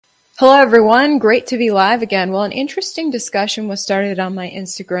Hello, everyone. Great to be live again. Well, an interesting discussion was started on my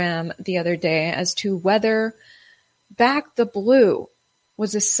Instagram the other day as to whether Back the Blue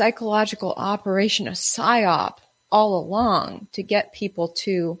was a psychological operation, a PsyOp all along to get people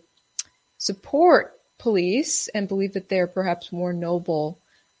to support police and believe that they're perhaps more noble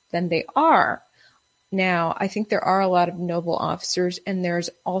than they are. Now, I think there are a lot of noble officers and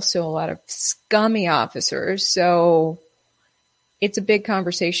there's also a lot of scummy officers. So it's a big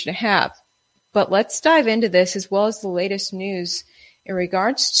conversation to have. But let's dive into this as well as the latest news in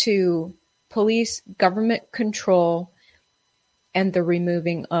regards to police government control and the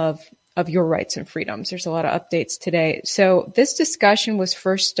removing of your rights and freedoms. There's a lot of updates today. So this discussion was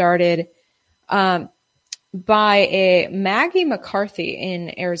first started by a Maggie McCarthy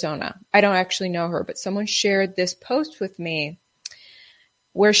in Arizona. I don't actually know her, but someone shared this post with me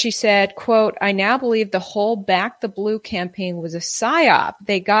where she said, quote, "I now believe the whole Back the Blue campaign was a PsyOp.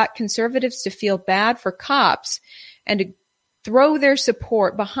 They got conservatives to feel bad for cops and to throw their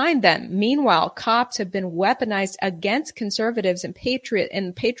support behind them. Meanwhile, cops have been weaponized against conservatives and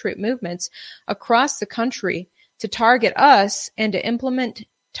patriot movements across the country to target us and to implement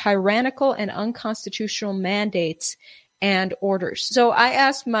tyrannical and unconstitutional mandates and orders." So I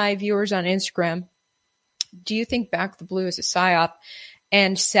asked my viewers on Instagram, do you think Back the Blue is a PsyOp?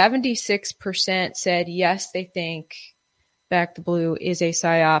 And 76% said yes, they think Back the Blue is a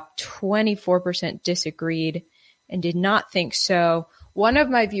PsyOp. 24% disagreed and did not think so. One of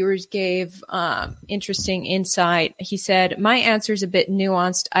my viewers gave interesting insight. He said, "My answer is a bit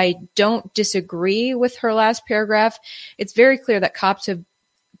nuanced. I don't disagree with her last paragraph. It's very clear that cops have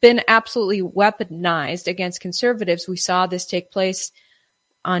been absolutely weaponized against conservatives. We saw this take place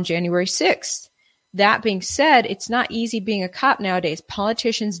on January 6th. That being said, it's not easy being a cop nowadays.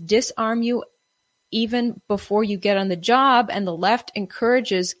 Politicians disarm you even before you get on the job, and the left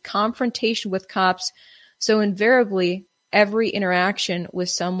encourages confrontation with cops. So invariably, every interaction with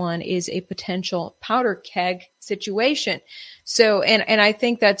someone is a potential powder keg situation." So, and I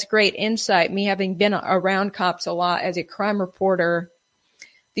think that's great insight. Me having been around cops a lot as a crime reporter,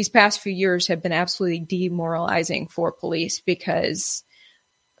 these past few years have been absolutely demoralizing for police because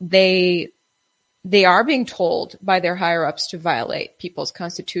they are being told by their higher ups to violate people's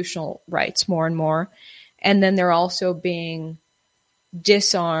constitutional rights more and more. And then they're also being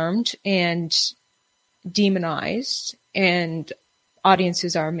disarmed and demonized, and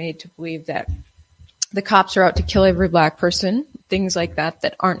audiences are made to believe that the cops are out to kill every black person, things like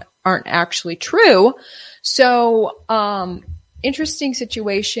that aren't actually true. So, interesting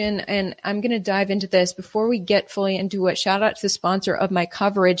situation, and I'm going to dive into this. Before we get fully into it, shout out to the sponsor of my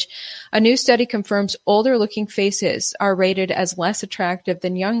coverage. A new study confirms older-looking faces are rated as less attractive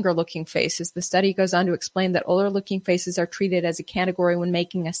than younger-looking faces. The study goes on to explain that older-looking faces are treated as a category when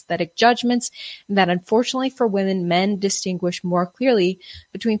making aesthetic judgments, and that unfortunately for women, men distinguish more clearly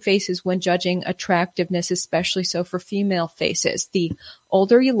between faces when judging attractiveness, especially so for female faces. The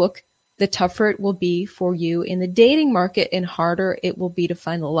older you look, the tougher it will be for you in the dating market and harder it will be to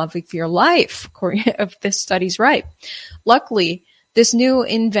find the love of your life, according if this study's right. Luckily, this new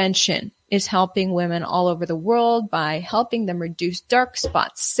invention is helping women all over the world by helping them reduce dark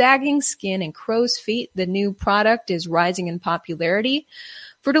spots, sagging skin, and crow's feet. The new product is rising in popularity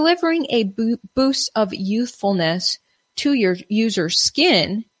for delivering a boost of youthfulness to your user's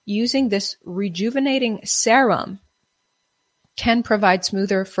skin. Using this rejuvenating serum can provide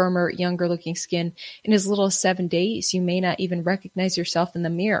smoother, firmer, younger-looking skin in as little as 7 days. You may not even recognize yourself in the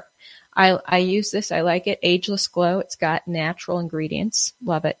mirror. I use this. I like it. Ageless Glow. It's got natural ingredients.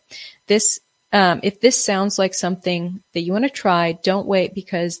 Love it. This, if this sounds like something that you want to try, don't wait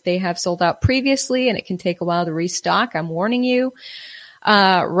because they have sold out previously and it can take a while to restock. I'm warning you.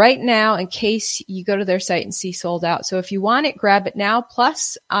 Right now, in case you go to their site and see sold out. So if you want it, grab it now.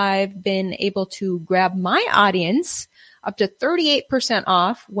 Plus, I've been able to grab my audience up to 38%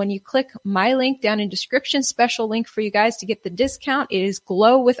 off when you click my link down in description. Special link for you guys to get the discount. It is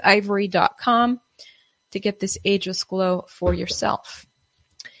glowwithivory.com to get this ageless glow for yourself.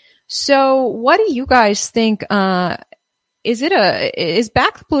 So what do you guys think? Is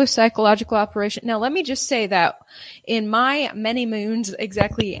Back the Blue a psychological operation? Now, let me just say that in my many moons,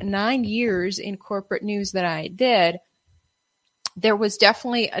 exactly 9 years in corporate news that I did, there was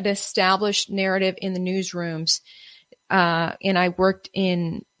definitely an established narrative in the newsrooms. And I worked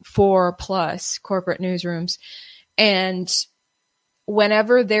in 4+ corporate newsrooms. And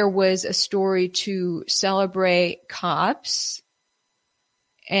whenever there was a story to celebrate cops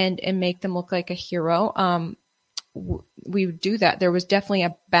and make them look like a hero, we would do that. There was definitely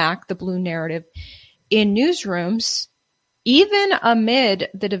a Back the Blue narrative in newsrooms even amid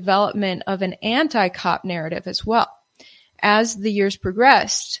the development of an anti-cop narrative as well. As the years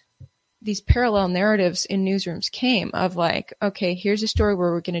progressed, these parallel narratives in newsrooms came of like, okay, here's a story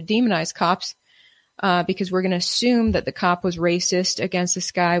where we're going to demonize cops because we're going to assume that the cop was racist against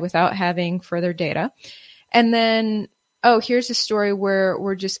this guy without having further data. And then, oh, here's a story where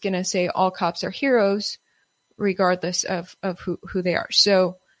we're just going to say all cops are heroes regardless of who they are.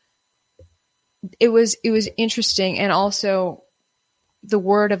 So it was interesting. And also the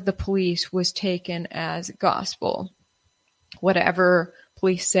word of the police was taken as gospel. Whatever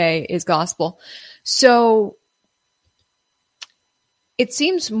police say is gospel. So it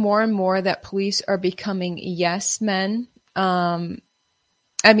seems more and more that police are becoming yes men. I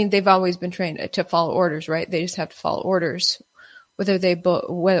mean, they've always been trained to follow orders, right? They just have to follow orders, whether they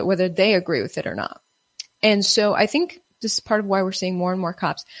agree with it or not. And so I think this is part of why we're seeing more and more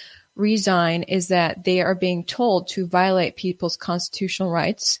cops resign, is that they are being told to violate people's constitutional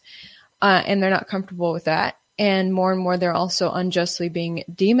rights, and they're not comfortable with that. And more they're also unjustly being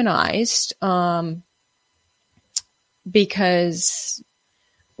demonized because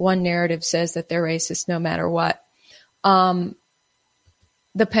one narrative says that they're racist no matter what. The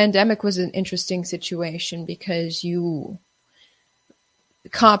pandemic was an interesting situation because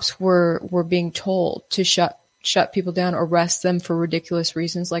cops were being told to shut people down, arrest them for ridiculous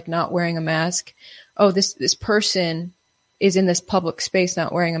reasons like not wearing a mask. Oh, this person is in this public space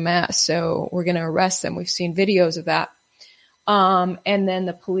not wearing a mask, so we're going to arrest them. We've seen videos of that. And then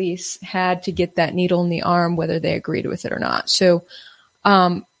the police had to get that needle in the arm, whether they agreed with it or not. So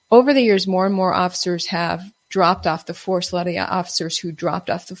over the years, more and more officers have dropped off the force. A lot of the officers who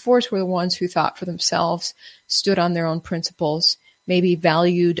dropped off the force were the ones who thought for themselves, stood on their own principles, maybe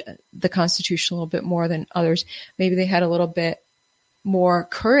valued the Constitution a little bit more than others. Maybe they had a little bit more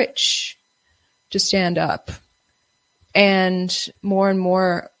courage to stand up. And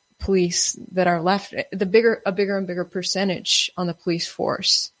more police that are left, a bigger and bigger percentage on the police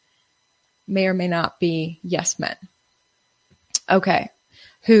force may or may not be yes men. Okay.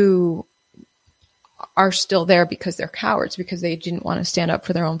 Who are still there because they're cowards, because they didn't want to stand up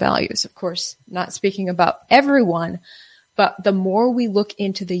for their own values. Of course, not speaking about everyone, but the more we look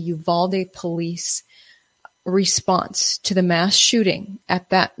into the Uvalde police response to the mass shooting at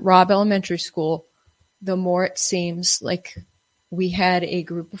that Robb Elementary School, the more it seems like we had a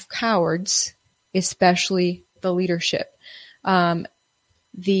group of cowards, especially the leadership.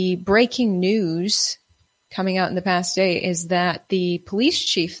 The breaking news coming out in the past day is that the police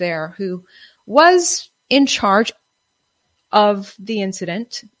chief there, who was in charge of the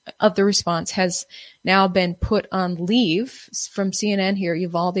incident, of the response, has now been put on leave from CNN here.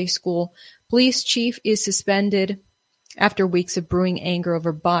 Uvalde School police chief is suspended after weeks of brewing anger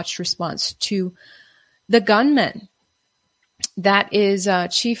over botched response to the gunman. That is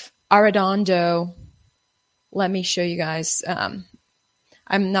Chief Arredondo. Let me show you guys.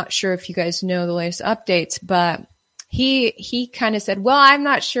 I'm not sure if you guys know the latest updates, but he kind of said, well, I'm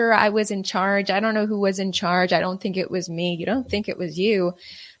not sure I was in charge. I don't know who was in charge. I don't think it was me. You don't think it was you.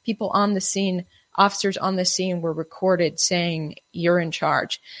 People on the scene, officers on the scene were recorded saying you're in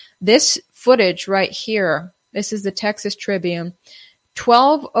charge. This footage right here, this is the Texas Tribune,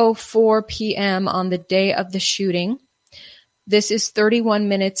 12:04 p.m. on the day of the shooting. This is 31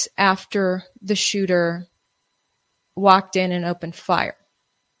 minutes after the shooter walked in and opened fire.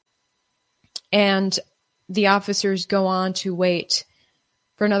 And the officers go on to wait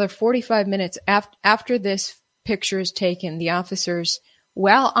for another 45 minutes after this picture is taken. The officers,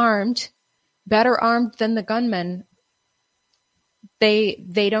 well armed, better armed than the gunmen,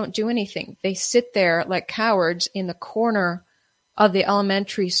 they don't do anything. They sit there like cowards in the corner of the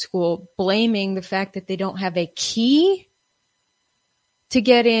elementary school, blaming the fact that they don't have a key to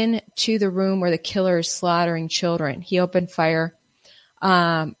get in to the room where the killer is slaughtering children. He opened fire.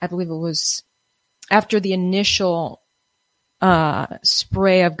 I believe it was after the initial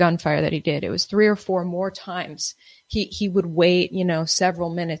spray of gunfire that he did. It was 3 or 4 more times. He would wait, several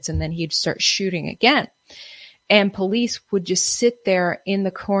minutes, and then he'd start shooting again. And police would just sit there in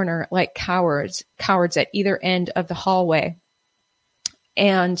the corner like cowards at either end of the hallway.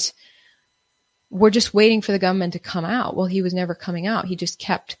 And we're just waiting for the gunman to come out. Well, he was never coming out. He just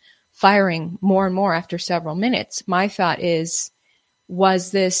kept firing more and more after several minutes. My thought is,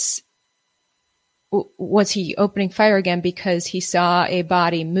 was he opening fire again because he saw a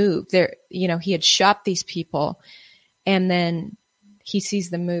body move? There, he had shot these people, and then he sees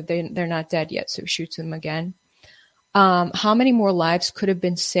them move. They're not dead yet, so he shoots them again. How many more lives could have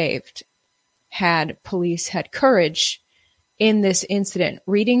been saved had police had courage in this incident?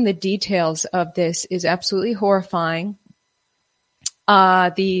 Reading the details of this is absolutely horrifying.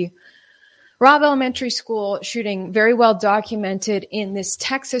 The Robb Elementary School shooting, very well documented in this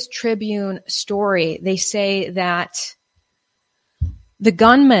Texas Tribune story. They say that the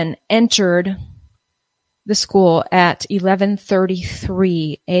gunman entered the school at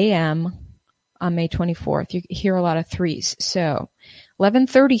 11:33 a.m. on May 24th. You hear a lot of threes. So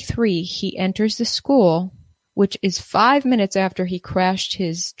 11:33, he enters the school, which is 5 minutes after he crashed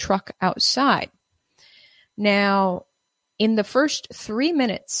his truck outside. Now, in the first 3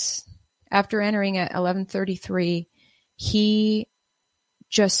 minutes after entering at 11:33, he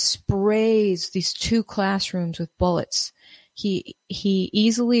just sprays these two classrooms with bullets. He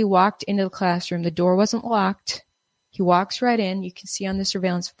easily walked into the classroom. The door wasn't locked. He walks right in. You can see on the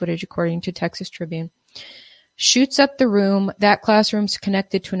surveillance footage, according to Texas Tribune. Shoots up the room. That classroom's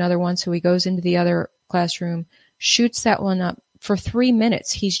connected to another one, so he goes into the other classroom, shoots that one up. For 3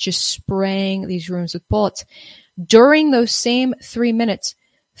 minutes, he's just spraying these rooms with bullets. During those same 3 minutes,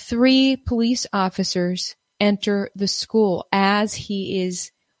 3 police officers enter the school as he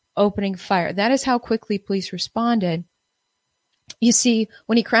is opening fire. That is how quickly police responded. You see,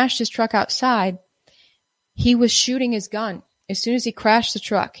 when he crashed his truck outside, he was shooting his gun. As soon as he crashed the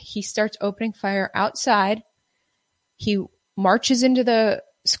truck, he starts opening fire outside. He marches into the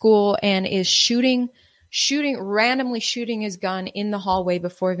school and is randomly shooting his gun in the hallway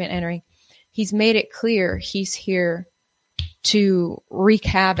before even entering. He's made it clear he's here to wreak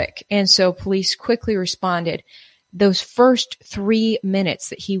havoc. And so police quickly responded. Those first 3 minutes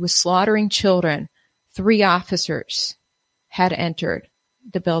that he was slaughtering children, 3 officers had entered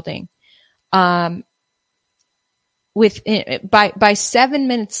the building. By 7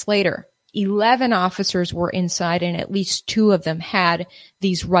 minutes later, 11 officers were inside, and at least 2 of them had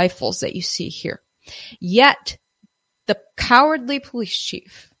these rifles that you see here. Yet, the cowardly police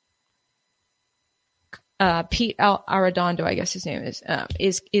chief, Pete Arredondo, I guess his name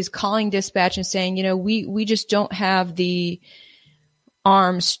is calling dispatch and saying, we just don't have the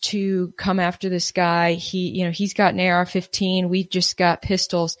arms to come after this guy. He's got an AR-15. We've just got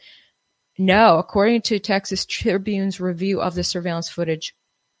pistols. No, according to Texas Tribune's review of the surveillance footage,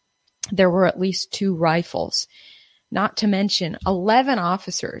 there were at least 2 rifles. Not to mention 11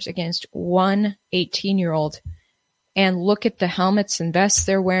 officers against one 18-year-old. And look at the helmets and vests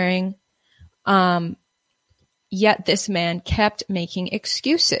they're wearing. Yet this man kept making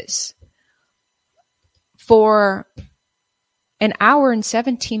excuses. For an hour and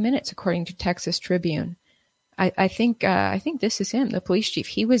 17 minutes, according to Texas Tribune. I think this is him, the police chief.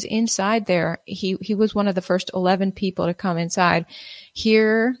 He was inside there. He was one of the first 11 people to come inside.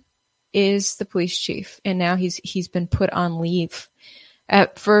 Here is the police chief, and now he's been put on leave.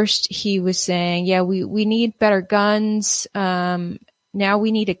 At first, he was saying, "Yeah, we need better guns. Now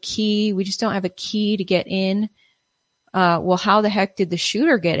we need a key. We just don't have a key to get in." Well, how the heck did the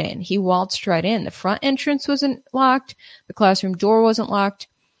shooter get in? He waltzed right in. The front entrance wasn't locked. The classroom door wasn't locked.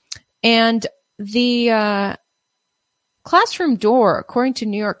 And the classroom door, according to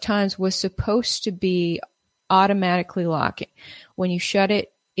New York Times, was supposed to be automatically locking. When you shut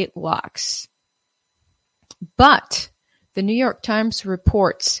it, it locks. But the New York Times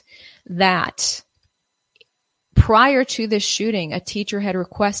reports that prior to this shooting, a teacher had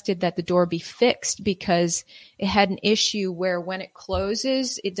requested that the door be fixed because it had an issue where when it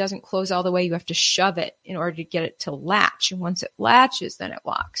closes, it doesn't close all the way. You have to shove it in order to get it to latch. And once it latches, then it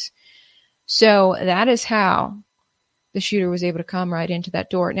locks. So that is how the shooter was able to come right into that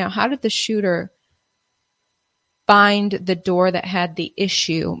door. Now, how did the shooter find the door that had the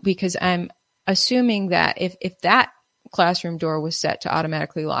issue? Because I'm assuming that if that classroom door was set to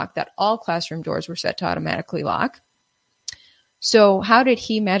automatically lock, that all classroom doors were set to automatically lock. So how did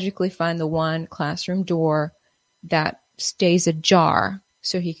he magically find the one classroom door that stays ajar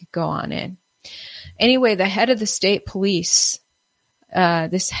so he could go on in? Anyway, the head of the state police,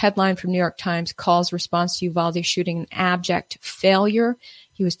 this headline from New York Times, calls response to Uvalde shooting an abject failure.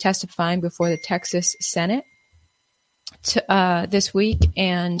 He was testifying before the Texas Senate this week,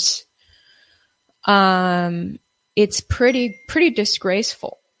 and it's pretty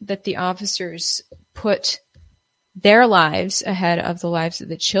disgraceful that the officers put their lives ahead of the lives of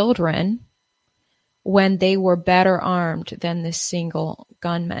the children when they were better armed than this single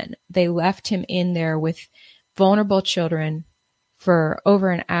gunman. They left him in there with vulnerable children for over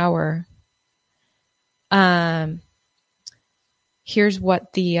an hour. Here's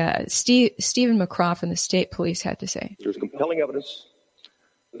what the Stephen McCraw from the state police had to say. There's compelling evidence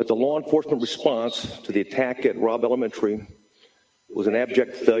that the law enforcement response to the attack at Robb Elementary was an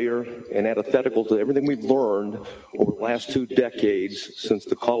abject failure and antithetical to everything we've learned over the last 2 decades since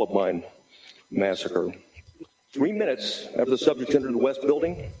the Columbine massacre. 3 minutes after the subject entered the West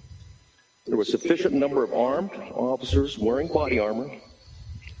Building, there was a sufficient number of armed officers wearing body armor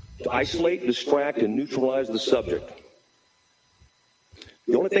to isolate, distract, and neutralize the subject.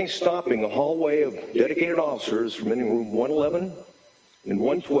 The only thing stopping a hallway of dedicated officers from entering room 111 and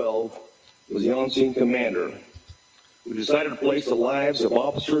 112 was the on-scene commander, who decided to place the lives of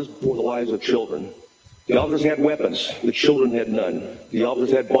officers before the lives of children. The officers had weapons, the children had none. The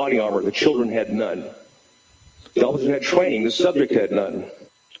officers had body armor, the children had none. The officers had training, the subject had none.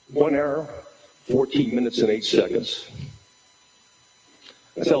 1 hour, 14 minutes, and 8 seconds.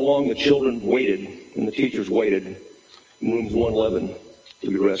 That's how long the children waited and the teachers waited in rooms 111 to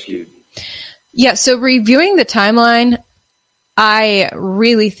be rescued. Yeah, so reviewing the timeline, I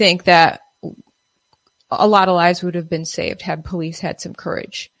really think that a lot of lives would have been saved had police had some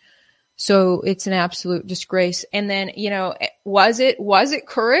courage. So it's an absolute disgrace. And then, was it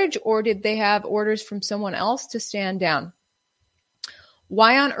courage, or did they have orders from someone else to stand down?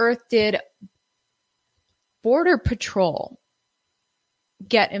 Why on earth did Border Patrol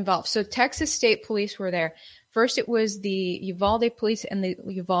get involved? So Texas State Police were there. First, it was the Uvalde Police and the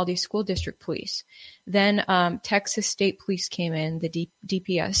Uvalde School District Police. Then Texas State Police came in, the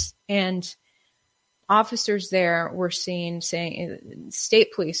DPS, and officers there were seen saying,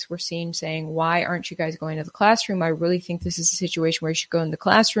 state police were seen saying, why aren't you guys going to the classroom? I really think this is a situation where you should go in the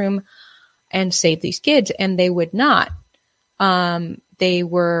classroom and save these kids. And they would not. They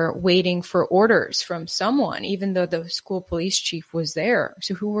were waiting for orders from someone, even though the school police chief was there.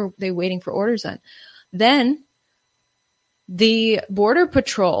 So who were they waiting for orders on? Then the Border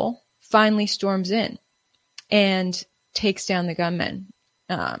Patrol finally storms in and takes down the gunman,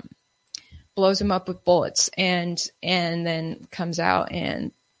 blows him up with bullets, and then comes out,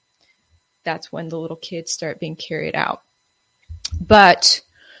 and that's when the little kids start being carried out. But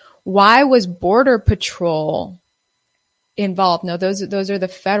why was Border Patrol involved? No, those are the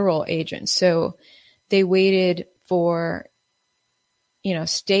federal agents. So they waited for,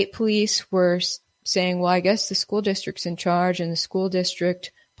 state police were saying, well, I guess the school district's in charge, and the school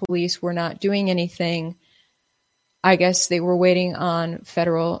district police were not doing anything. I guess they were waiting on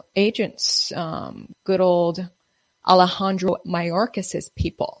federal agents, good old Alejandro Mayorkas's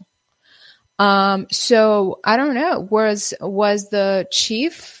people. So I don't know. Was the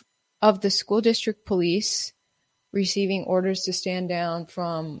chief of the school district police receiving orders to stand down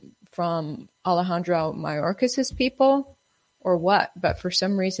from Alejandro Mayorkas's people, or what? But for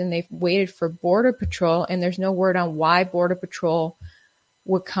some reason, they've waited for Border Patrol, and there's no word on why Border Patrol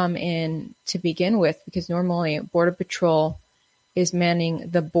would come in to begin with, because normally Border Patrol is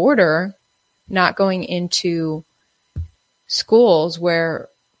manning the border, not going into schools where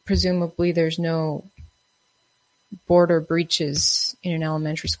presumably there's no border breaches in an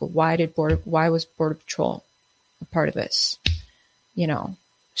elementary school. Why was Border Patrol a part of this?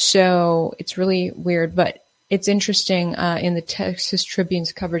 So it's really weird, but it's interesting. In the Texas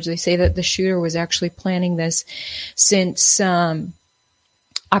Tribune's coverage, they say that the shooter was actually planning this since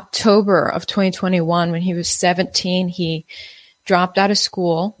October of 2021. When he was 17, he dropped out of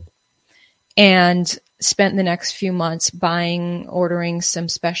school and spent the next few months ordering some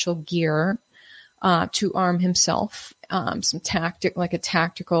special gear to arm himself, some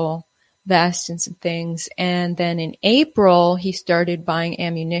tactical vest and some things. And then in April, he started buying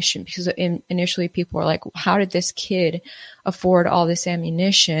ammunition, because initially people were like, how did this kid afford all this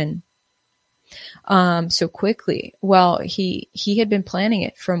ammunition so quickly? Well, he had been planning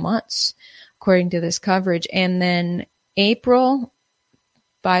it for months, according to this coverage. And then April,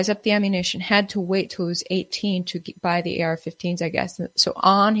 buys up the ammunition, had to wait till he was 18 to buy the AR-15s, I guess. So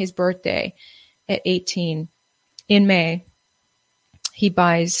on his birthday at 18 in May, he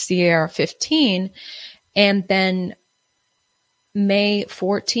buys the AR-15, and then May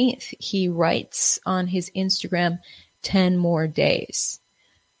 14th, he writes on his Instagram, 10 more days.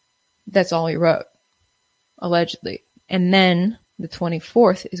 That's all he wrote, allegedly. And then the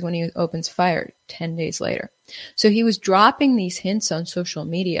 24th is when he opens fire 10 days later. So he was dropping these hints on social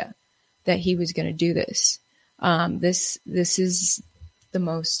media that he was going to do this. This is the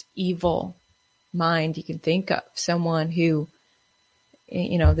most evil mind you can think of. Someone who,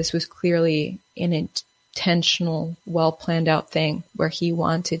 this was clearly an intentional, well planned out thing where he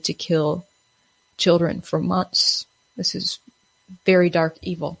wanted to kill children for months. This is very dark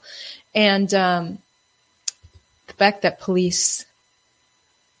evil. And the fact that police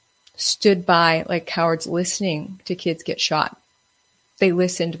stood by like cowards listening to kids get shot. They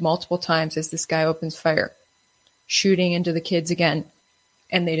listened multiple times as this guy opens fire, shooting into the kids again,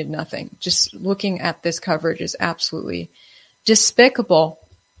 and they did nothing. Just looking at this coverage is absolutely despicable.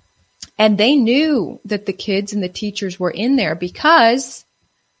 And they knew that the kids and the teachers were in there because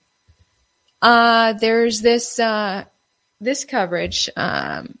there's this coverage,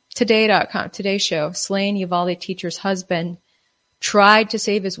 Today.com, Today Show, slain Uvalde teacher's husband tried to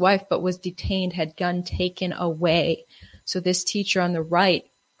save his wife but was detained, had gun taken away. So this teacher on the right,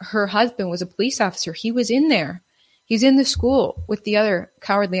 her husband was a police officer. He was in there. He's in the school with the other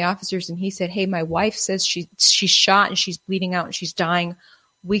cowardly officers, and he said, hey, my wife says she's shot and she's bleeding out and she's dying.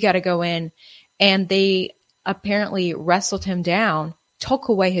 We got to go in. And they apparently wrestled him down, took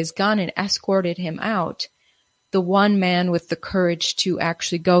away his gun, and escorted him out. The one man with the courage to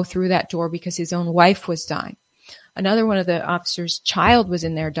actually go through that door because his own wife was dying. Another one of the officers' child was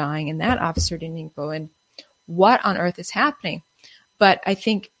in there dying, and that officer didn't even go in. What on earth is happening? But I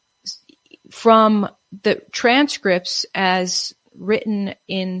think from the transcripts as written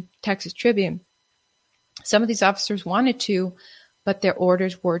in Texas Tribune, some of these officers wanted to, but their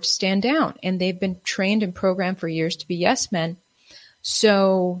orders were to stand down. And they've been trained and programmed for years to be yes men.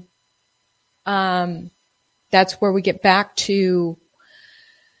 So that's where we get back to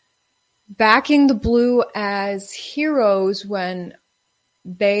backing the blue as heroes when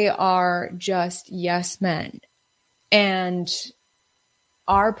they are just yes men. And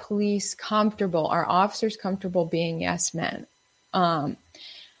our police comfortable, our officers comfortable being yes men.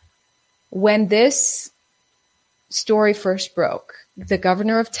 When this story first broke, the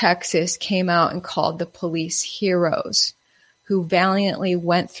governor of Texas came out and called the police heroes who valiantly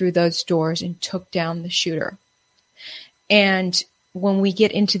went through those doors and took down the shooter. And when we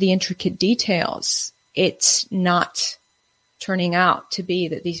get into the intricate details, it's not turning out to be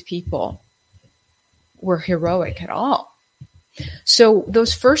that these people were heroic at all. So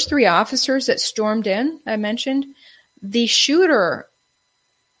those first three officers that stormed in, I mentioned, the shooter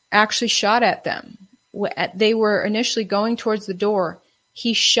actually shot at them. They were initially going towards the door.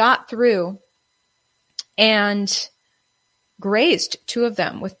 He shot through and grazed two of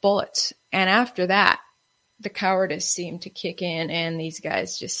them with bullets. And after that, the cowardice seemed to kick in, and these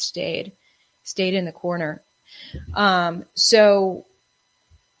guys just stayed in the corner. So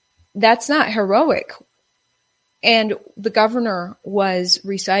that's not heroic. And the governor was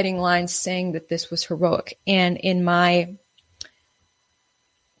reciting lines saying that this was heroic. And in my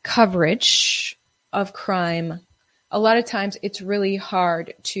coverage of crime, a lot of times it's really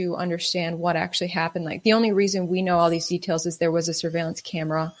hard to understand what actually happened. Like, the only reason we know all these details is there was a surveillance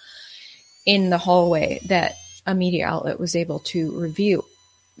camera in the hallway that a media outlet was able to review.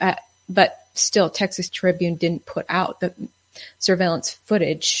 But still, Texas Tribune didn't put out the surveillance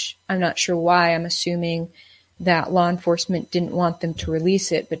footage. I'm not sure why. I'm assuming that law enforcement didn't want them to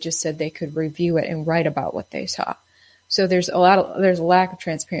release it, but just said they could review it and write about what they saw. So there's a lack of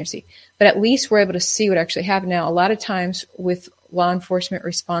transparency. But at least we're able to see what actually happened. Now, a lot of times with law enforcement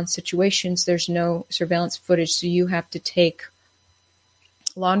response situations, there's no surveillance footage, so you have to take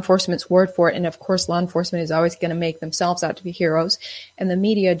law enforcement's word for it. And of course, law enforcement is always going to make themselves out to be heroes. And the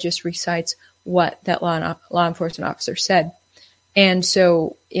media just recites what that law enforcement officer said. And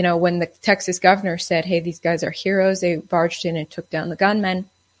so, when the Texas governor said, hey, these guys are heroes, they barged in and took down the gunmen,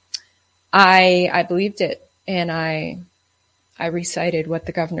 I believed it. And I recited what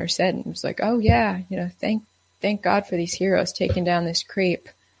the governor said and was like, oh yeah, thank God for these heroes taking down this creep.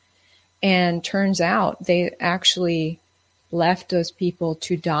 And turns out they actually left those people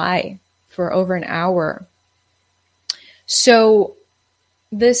to die for over an hour. So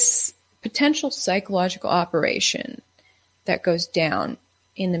this potential psychological operation that goes down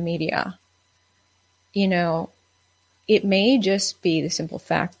in the media, it may just be the simple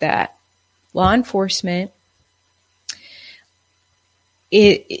fact that law enforcement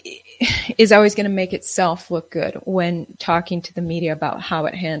is always going to make itself look good when talking to the media about how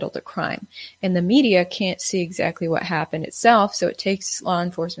it handled a crime. And the media can't see exactly what happened itself, so it takes law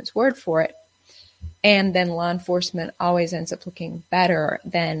enforcement's word for it. And then law enforcement always ends up looking better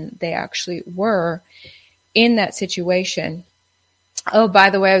than they actually were in that situation. Oh, by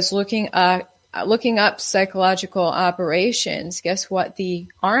the way, I was looking up psychological operations. Guess what? The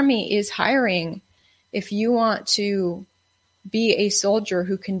Army is hiring. If you want to be a soldier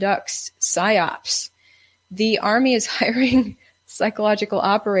who conducts PsyOps, the Army is hiring psychological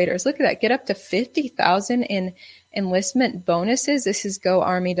operators. Look at that. Get up to 50,000 in enlistment bonuses. This is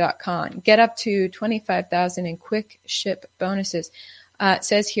goarmy.com. Get up to 25,000 in quick ship bonuses. It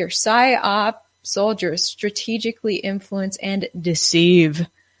says here, PsyOp soldiers strategically influence and deceive.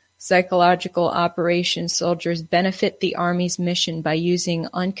 Psychological operations soldiers benefit the Army's mission by using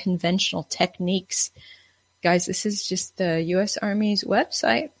unconventional techniques. Guys, this is just the U.S. Army's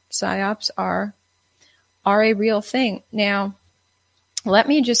website. PsyOps are a real thing. Now, let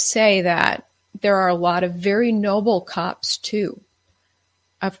me just say that there are a lot of very noble cops too.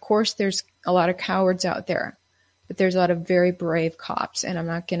 Of course, there's a lot of cowards out there, but there's a lot of very brave cops, and I'm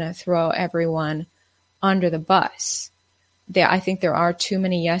not going to throw everyone under the bus. I think there are too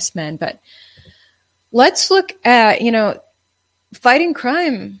many yes men, but let's look at, fighting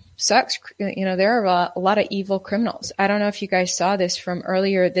crime sucks. There are a lot of evil criminals. I don't know if you guys saw this from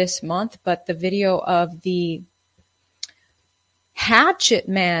earlier this month, but the video of the hatchet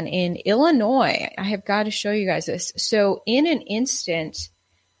man in Illinois, I have got to show you guys this. So in an instant,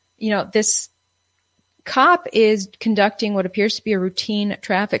 this cop is conducting what appears to be a routine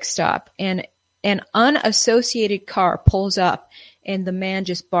traffic stop, and an unassociated car pulls up, and the man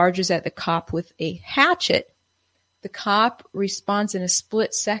just barges at the cop with a hatchet. The cop responds in a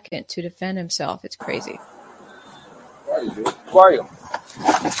split second to defend himself. It's crazy. Who are you?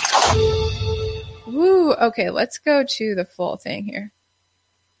 Woo. Okay, let's go to the full thing here.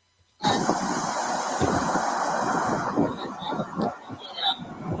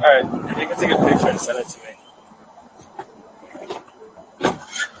 All right, you can take a picture and send it to me.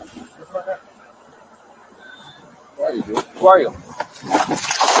 Who are you?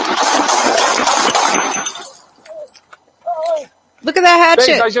 Look at that hatchet.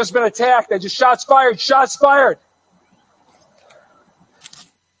 Thanks, I just been attacked. I just shots fired. Shots fired.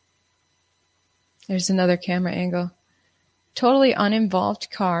 There's another camera angle. Totally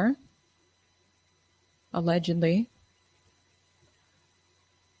uninvolved car. Allegedly.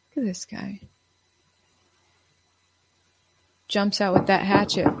 Look at this guy. Jumps out with that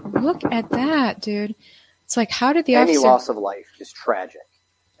hatchet. Look at that, dude. It's like, how did the Any officer... loss of life is tragic.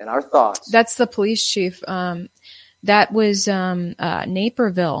 And our thoughts... That's the police chief. That was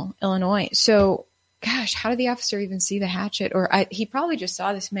Naperville, Illinois. So, gosh, how did the officer even see the hatchet? Or he probably just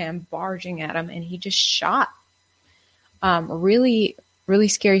saw this man barging at him, and he just shot. Really, really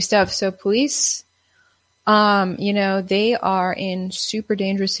scary stuff. So police, they are in super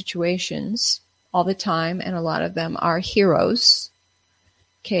dangerous situations all the time, and a lot of them are heroes.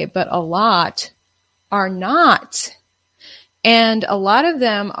 Okay, but a lot are not. And a lot of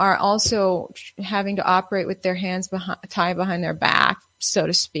them are also having to operate with their hands tied behind their back, so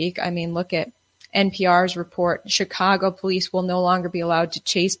to speak. I mean, look at NPR's report. Chicago police will no longer be allowed to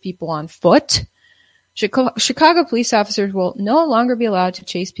chase people on foot. Chicago police officers will no longer be allowed to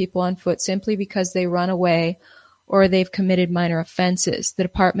chase people on foot simply because they run away or they've committed minor offenses. The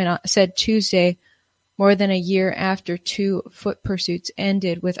department said Tuesday, more than a year after 2 foot pursuits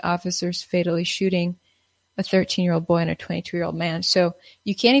ended with officers fatally shooting a 13-year-old boy and a 22-year-old man. So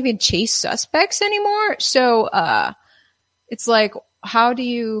you can't even chase suspects anymore. So it's like, how do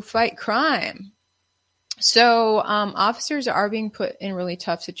you fight crime? So officers are being put in really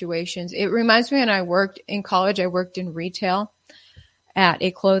tough situations. It reminds me when I worked in college, I worked in retail at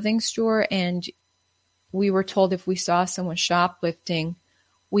a clothing store, and we were told if we saw someone shoplifting,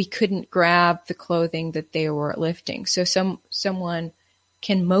 we couldn't grab the clothing that they were lifting. So someone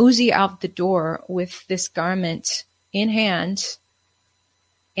can mosey out the door with this garment in hand,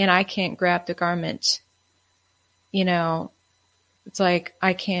 and I can't grab the garment. It's like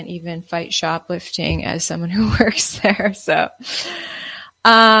I can't even fight shoplifting as someone who works there. So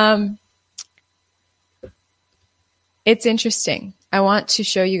it's interesting. I want to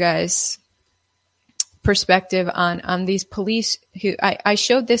show you guys perspective on these police who I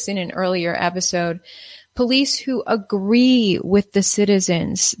showed this in an earlier episode. Police who agree with the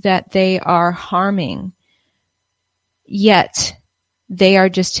citizens that they are harming, yet they are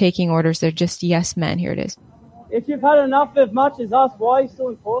just taking orders. They're just yes men. Here it is. If you've had enough as much as us, why are you still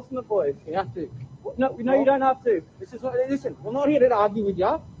enforcing it, boys? You have to. No, you don't have to. Listen, we're not here to argue with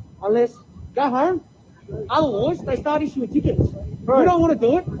you unless go home. Otherwise, they start issuing tickets. Right. We don't want to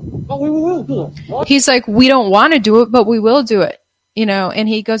do it, but we will do it. Right? He's like, we don't want to do it, but we will do it. And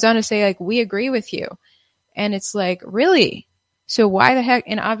he goes on to say, like, we agree with you. And it's like, really? So why the heck?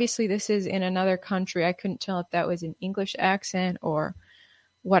 And obviously this is in another country. I couldn't tell if that was an English accent or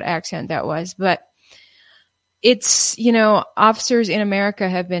what accent that was. But it's, officers in America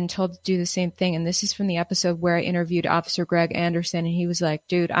have been told to do the same thing. And this is from the episode where I interviewed Officer Greg Anderson. And he was like,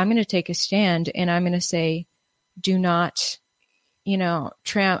 dude, I'm going to take a stand and I'm going to say, do not,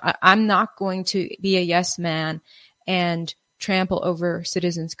 I'm not going to be a yes man and trample over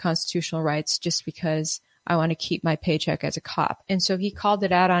citizens' constitutional rights just because I want to keep my paycheck as a cop. And so he called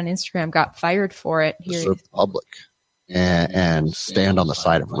it out on Instagram, got fired for it. Serve public and stand on the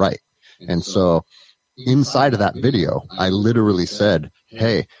side of right. And so inside of that video, I literally said,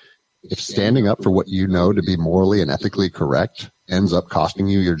 hey, if standing up for what you know to be morally and ethically correct ends up costing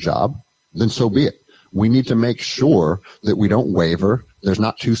you your job, then so be it. We need to make sure that we don't waver, There's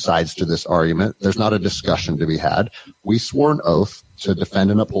not two sides to this argument. There's not a discussion to be had. We swore an oath to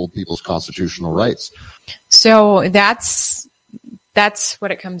defend and uphold people's constitutional rights. So that's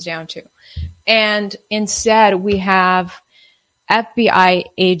what it comes down to. And instead, we have FBI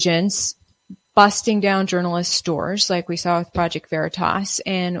agents busting down journalist stores like we saw with Project Veritas.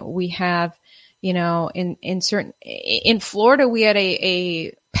 And we have, in Florida, we had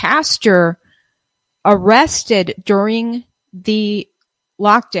a pastor arrested during the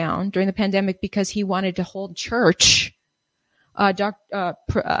lockdown, during the pandemic, because he wanted to hold church.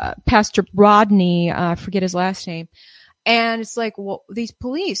 Pastor Rodney, forget his last name. And it's like, well, these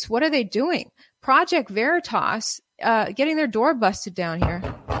police, what are they doing? Project Veritas, getting their door busted down here.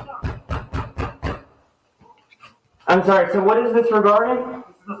 I'm sorry, so what is this regarding? This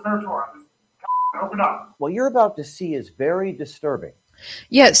is a search warrant. Open up. What you're about to see is very disturbing.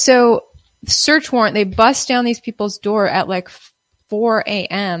 Yeah, so search warrant, they bust down these people's door at like 4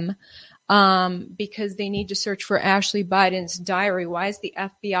 a.m. Because they need to search for Ashley Biden's diary. Why is the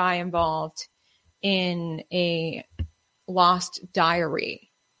FBI involved in a lost diary?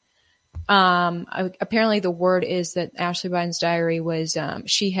 Apparently the word is that Ashley Biden's diary was,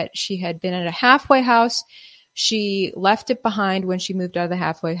 she had been at a halfway house. She left it behind when she moved out of the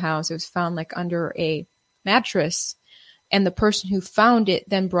halfway house. It was found like under a mattress. And the person who found it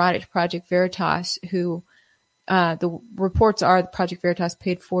then brought it to Project Veritas, who, the reports are that Project Veritas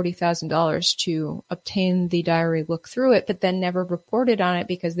paid $40,000 to obtain the diary, look through it, but then never reported on it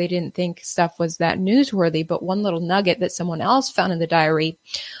because they didn't think stuff was that newsworthy. But one little nugget that someone else found in the diary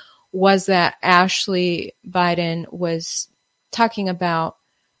was that Ashley Biden was talking about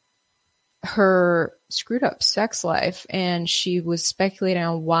her screwed up sex life, and she was speculating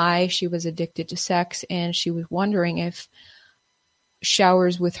on why she was addicted to sex, and she was wondering if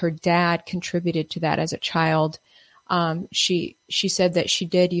showers with her dad contributed to that as a child. She said that she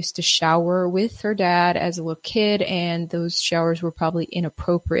did used to shower with her dad as a little kid, and those showers were probably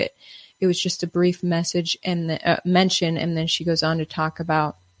inappropriate. It was just a brief message and mention, and then she goes on to talk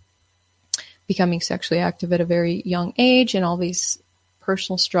about becoming sexually active at a very young age and all these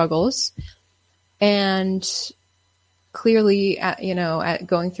personal struggles. And clearly, at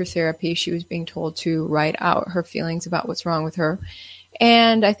going through therapy, she was being told to write out her feelings about what's wrong with her.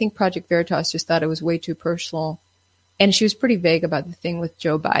 And I think Project Veritas just thought it was way too personal. And she was pretty vague about the thing with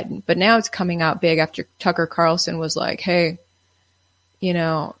Joe Biden. But now it's coming out big after Tucker Carlson was like, hey,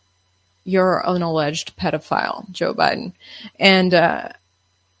 you're an alleged pedophile, Joe Biden. And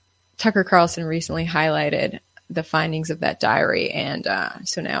Tucker Carlson recently highlighted the findings of that diary. And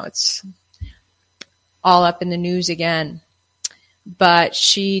so now it's all up in the news again. But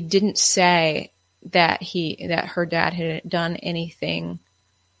she didn't say that her dad had done anything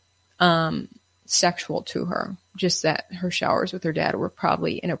sexual to her, just that her showers with her dad were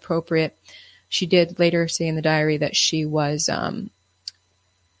probably inappropriate. She did later say in the diary that she was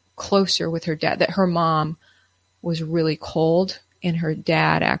closer with her dad, that her mom was really cold and her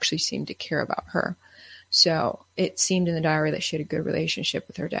dad actually seemed to care about her. So it seemed in the diary that she had a good relationship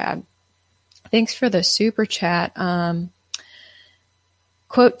with her dad. Thanks for the super chat.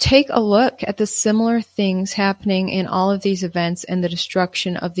 Quote, take a look at the similar things happening in all of these events and the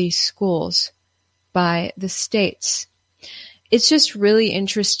destruction of these schools by the states. It's just really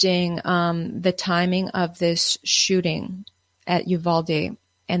interesting, the timing of this shooting at Uvalde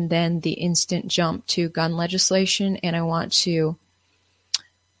and then the instant jump to gun legislation. And I want to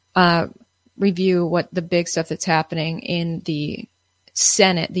review what the big stuff that's happening in the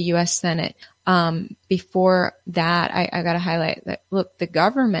Senate, the U.S. Senate. Before that, I got to highlight that, look, the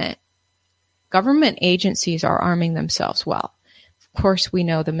government agencies are arming themselves well. Of course, we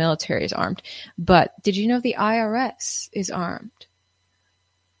know the military is armed, but did you know the IRS is armed?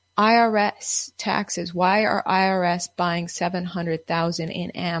 IRS taxes. Why are IRS buying $700,000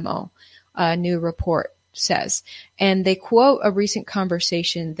 in ammo? A new report says. And they quote a recent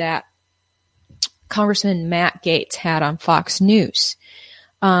conversation that Congressman Matt Gaetz had on Fox News.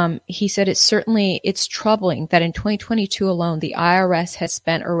 He said it's troubling that in 2022 alone, the IRS has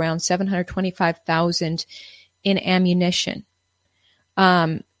spent around $725,000 in ammunition.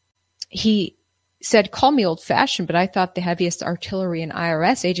 He said, call me old fashioned, but I thought the heaviest artillery an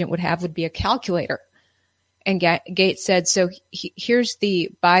IRS agent would be a calculator. And Gaetz said, so here's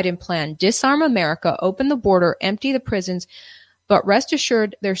the Biden plan. Disarm America, open the border, empty the prisons, but rest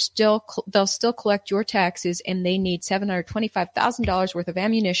assured they'll still collect your taxes, and they need $725,000 worth of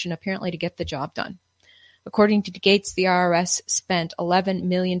ammunition apparently to get the job done. According to Gaetz, the IRS spent $11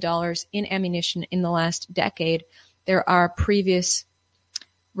 million in ammunition in the last decade. There are previous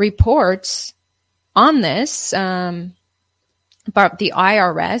reports on this. But the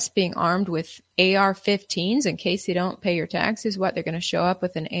IRS being armed with AR-15s in case you don't pay your taxes, what, they're going to show up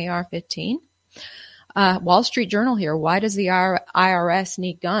with an AR-15? Wall Street Journal here. Why does the IRS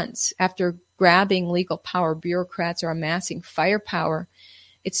need guns? After grabbing legal power, bureaucrats are amassing firepower.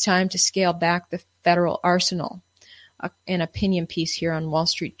 It's time to scale back the federal arsenal. An opinion piece here on Wall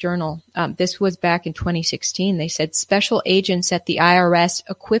Street Journal. This was back in 2016. They said special agents at the IRS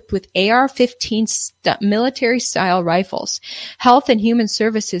equipped with AR-15 military-style rifles. Health and Human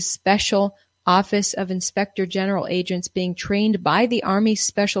Services Special Office of Inspector General agents being trained by the Army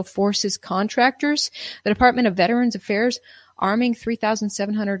Special Forces contractors. The Department of Veterans Affairs arming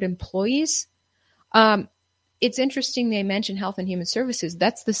 3,700 employees. It's interesting they mention Health and Human Services.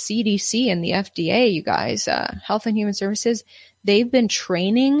 That's the CDC and the FDA, you guys. Health and Human Services, they've been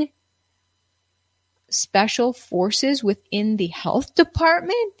training special forces within the health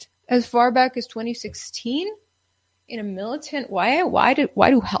department as far back as 2016 in a militant way. Why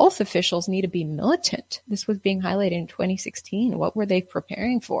do health officials need to be militant? This was being highlighted in 2016. What were they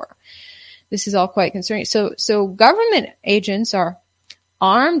preparing for? This is all quite concerning. So government agents are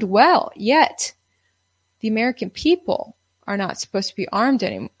armed well, yet the American people are not supposed to be armed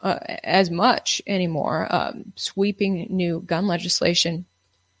as much anymore. Sweeping new gun legislation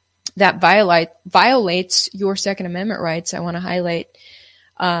that violates your Second Amendment rights. I want to highlight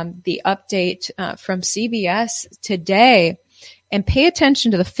the update from CBS today, and pay attention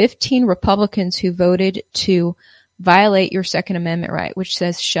to the 15 Republicans who voted to violate your Second Amendment right, which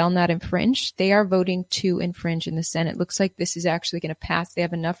says shall not infringe. They are voting to infringe in the Senate. Looks like this is actually going to pass. They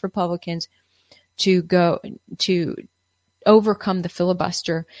have enough Republicans to overcome the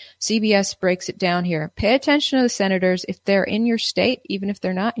filibuster. CBS breaks it down here. Pay attention to the senators. If they're in your state, even if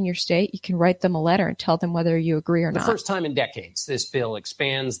they're not in your state, you can write them a letter and tell them whether you agree or not. The first time in decades, this bill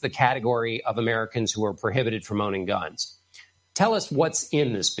expands the category of Americans who are prohibited from owning guns. Tell us what's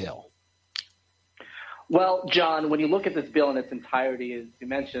in this bill. Well, John, when you look at this bill in its entirety, as you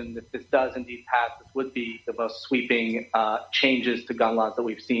mentioned, if this does indeed pass, this would be the most sweeping changes to gun laws that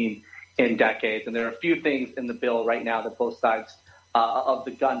we've seen in decades. And there are a few things in the bill right now that both sides of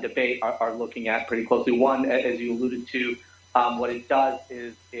the gun debate are looking at pretty closely. One, as you alluded to, what it does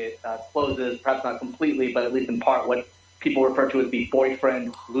is it closes, perhaps not completely, but at least in part, what people refer to as the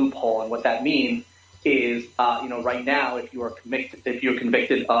boyfriend loophole. And what that means is, right now, if you're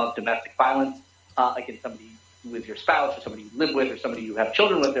convicted of domestic violence against somebody who is your spouse or somebody you live with or somebody you have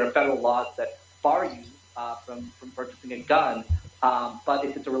children with, there are federal laws that bar you from purchasing a gun. But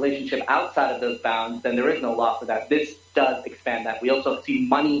if it's a relationship outside of those bounds, then there is no law for that. This does expand that. We also see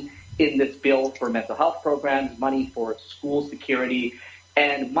money in this bill for mental health programs, money for school security,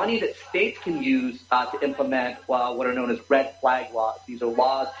 and money that states can use to implement what are known as red flag laws. These are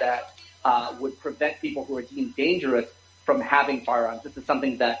laws that would prevent people who are deemed dangerous from having firearms. This is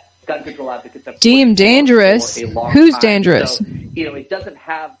something that gun control advocates have deemed dangerous. Who's dangerous? So, it doesn't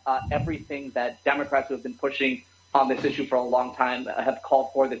have everything that Democrats who have been pushing on this issue for a long time have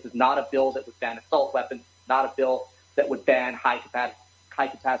called for. This is not a bill that would ban assault weapons, not a bill that would ban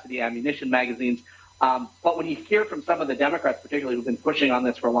high-capacity ammunition magazines. But when you hear from some of the Democrats, particularly who've been pushing on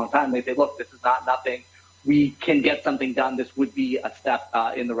this for a long time, they say, look, this is not nothing. We can get something done. This would be a step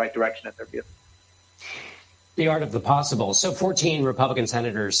in the right direction at their view. The art of the possible. So 14 Republican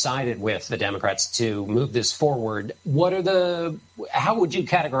senators sided with the Democrats to move this forward. How would you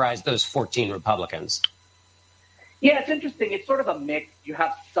categorize those 14 Republicans? Yeah, it's interesting. It's sort of a mix. You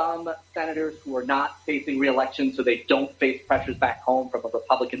have some senators who are not facing re-election, so they don't face pressures back home from a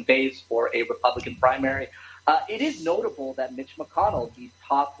Republican base or a Republican primary. It is notable that Mitch McConnell, the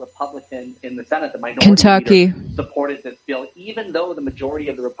top Republican in the Senate, the minority Kentucky leader, supported this bill, even though the majority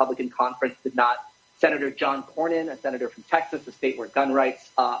of the Republican conference did not. Senator John Cornyn, a senator from Texas, a state where gun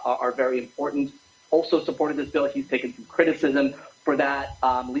rights are very important, also supported this bill. He's taken some criticism for that.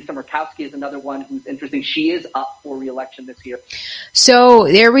 Lisa Murkowski is another one who's interesting. She is up for re-election this year. So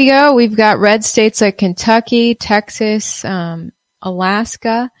there we go. We've got red states like Kentucky, Texas,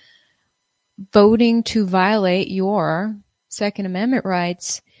 Alaska voting to violate your Second Amendment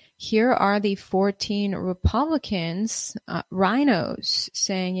rights. Here are the 14 Republicans, rhinos,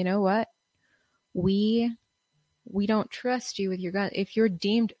 saying, you know what? We don't trust you with your gun. If you're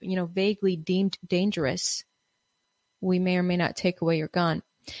deemed, vaguely deemed dangerous, we may or may not take away your gun.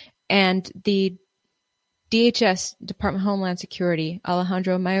 And the DHS, Department of Homeland Security,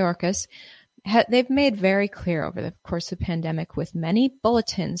 Alejandro Mayorkas, they've made very clear over the course of the pandemic with many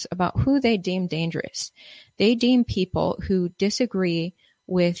bulletins about who they deem dangerous. They deem people who disagree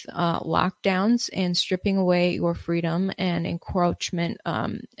with lockdowns and stripping away your freedom and encroachment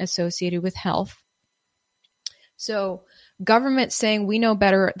associated with health. So government saying we know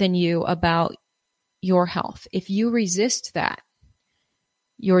better than you about your health. If you resist that,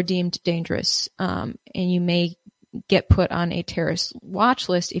 you're deemed dangerous, and you may get put on a terrorist watch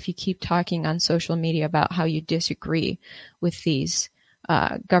list if you keep talking on social media about how you disagree with these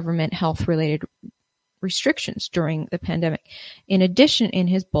government health-related restrictions during the pandemic. In addition, in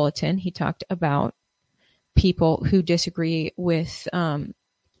his bulletin, he talked about people who disagree with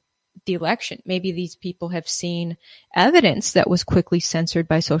the election. Maybe these people have seen evidence that was quickly censored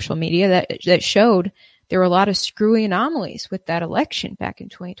by social media that showed there were a lot of screwy anomalies with that election back in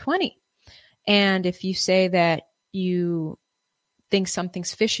 2020. And if you say that you think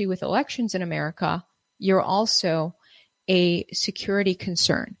something's fishy with elections in America, you're also a security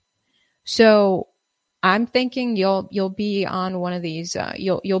concern. So I'm thinking you'll be on one of these.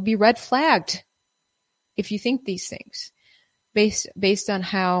 You'll be red flagged if you think these things, based on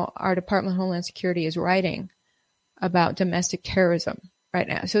how our Department of Homeland Security is writing about domestic terrorism right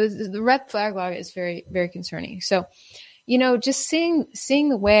now. So the red flag law is very, very concerning. So, just seeing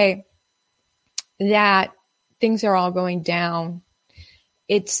the way that things are all going down,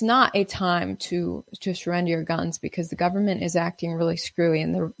 it's not a time to surrender your guns, because the government is acting really screwy.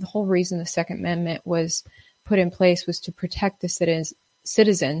 And the whole reason the Second Amendment was put in place was to protect the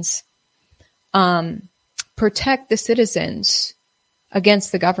citizens,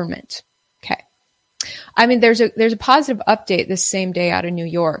 against the government. Okay. I mean, there's a positive update this same day out of New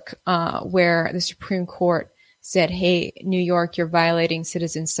York, where the Supreme Court said, hey, New York, you're violating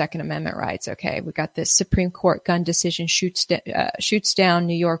citizens' Second Amendment rights. Okay, we got this Supreme Court gun decision shoots down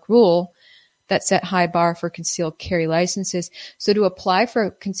New York rule that set high bar for concealed carry licenses. So to apply for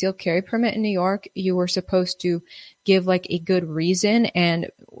a concealed carry permit in New York, you were supposed to give like a good reason, and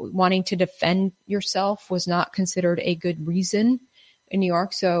wanting to defend yourself was not considered a good reason in New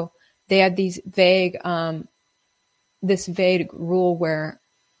York. So they had these vague rule where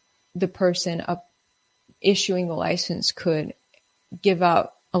the person issuing the license could give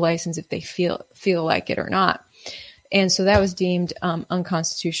out a license if they feel like it or not. And so that was deemed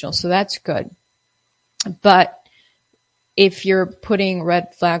unconstitutional. So that's good. But if you're putting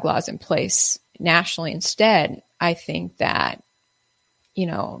red flag laws in place nationally instead, I think that,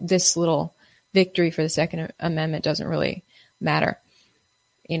 this little victory for the Second Amendment doesn't really matter,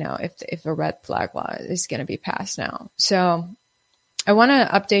 if a red flag law is going to be passed now. So I want to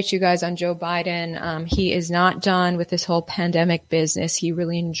update you guys on Joe Biden. He is not done with this whole pandemic business. He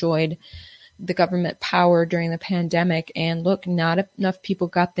really enjoyed the government power during the pandemic, and look, not enough people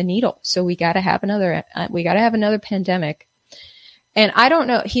got the needle. So we got to have another pandemic. And I don't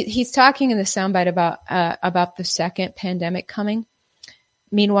know, he's talking in the soundbite about the second pandemic coming.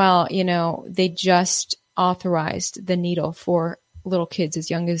 Meanwhile, they just authorized the needle for little kids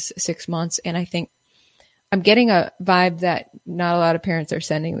as young as 6 months. And I think I'm getting a vibe that not a lot of parents are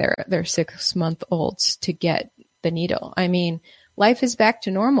sending their 6-month-olds to get the needle. I mean, life is back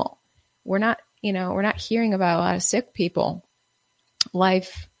to normal. We're not hearing about a lot of sick people.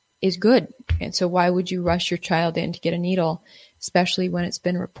 Life is good. And so why would you rush your child in to get a needle, especially when it's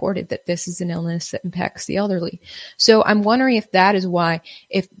been reported that this is an illness that impacts the elderly? So I'm wondering if that is why,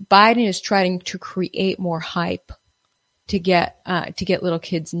 if Biden is trying to create more hype to get little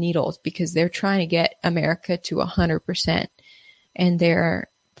kids needles, because they're trying to get America to 100%, and they're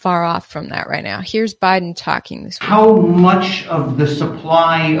far off from that right now. Here's Biden talking this week. How much of the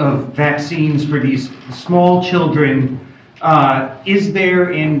supply of vaccines for these small children is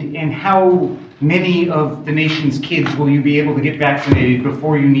there, and how many of the nation's kids will you be able to get vaccinated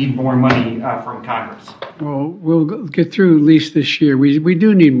before you need more money from Congress? Well, we'll get through at least this year. We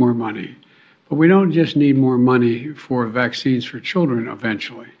do need more money, but we don't just need more money for vaccines for children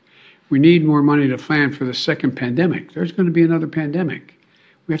eventually. We need more money to plan for the second pandemic. There's going to be another pandemic.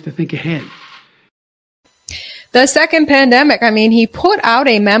 We have to think ahead. The second pandemic, I mean, he put out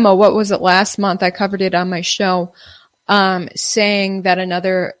a memo, what was it, last month? I covered it on my show, saying that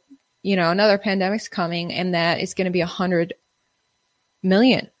another pandemic's coming, and that it's going to be 100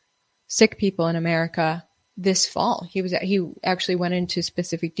 million sick people in America this fall. He actually went into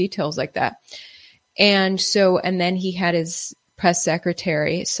specific details like that. And then he had his press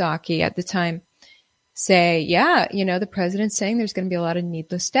secretary, Psaki, at the time say, the president's saying there's going to be a lot of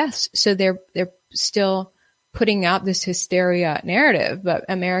needless deaths. So they're still putting out this hysteria narrative, but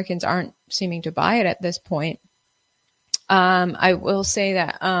Americans aren't seeming to buy it at this point. I will say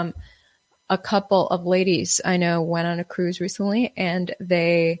that a couple of ladies I know went on a cruise recently, and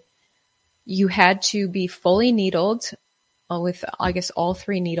you had to be fully needled with, I guess, all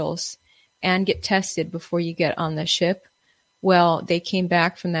 3 needles and get tested before you get on the ship. Well, they came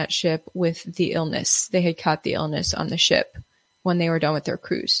back from that ship with the illness. They had caught the illness on the ship when they were done with their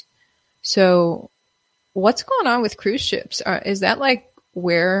cruise. So what's going on with cruise ships? Is that like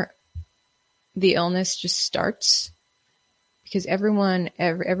where the illness just starts? Because everyone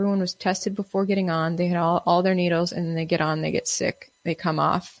was tested before getting on. They had all their needles, and then they get on, they get sick, they come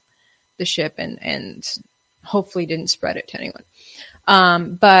off the ship, and hopefully didn't spread it to anyone.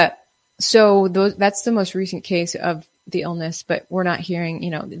 But so that's the most recent case of the illness, but we're not hearing,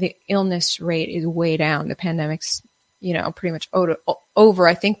 the illness rate is way down. The pandemic's, pretty much over.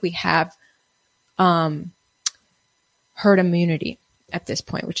 I think we have herd immunity at this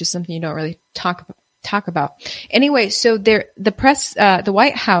point, which is something you don't really talk about. Anyway, so the press, the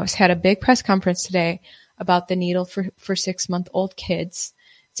White House had a big press conference today about the needle for 6-month-old kids.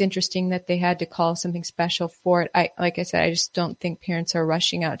 It's interesting that they had to call something special for it. Like I said, I just don't think parents are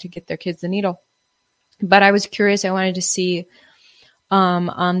rushing out to get their kids the needle. But I was curious. I wanted to see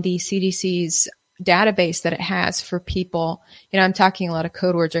on the CDC's database that it has for people. I'm talking a lot of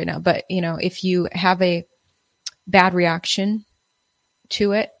code words right now, but if you have a bad reaction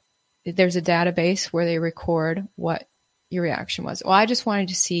to it, there's a database where they record what your reaction was. Well, I just wanted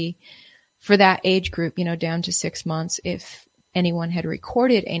to see for that age group, down to 6 months, if anyone had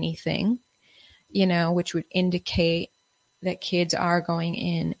recorded anything, which would indicate that kids are going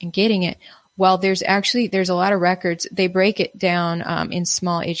in and getting it. Well, there's a lot of records. They break it down in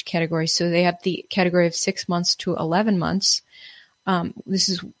small age categories. So they have the category of 6 months to 11 months. This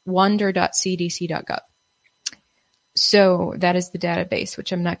is wonder.cdc.gov. So that is the database,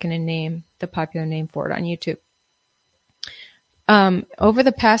 which I'm not going to name the popular name for it on YouTube. Over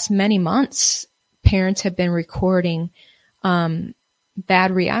the past many months, parents have been recording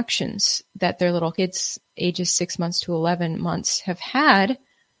bad reactions that their little kids ages 6 months to 11 months have had.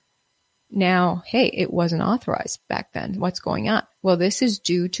 Now, hey, it wasn't authorized back then. What's going on? Well, this is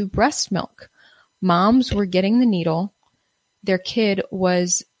due to breast milk. Moms were getting the needle. Their kid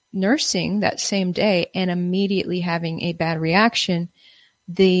was nursing that same day and immediately having a bad reaction.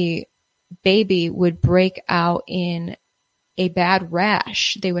 The baby would break out in a bad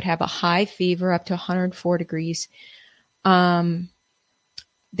rash. They would have a high fever up to 104 degrees. They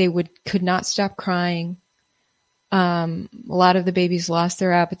could not stop crying. A lot of the babies lost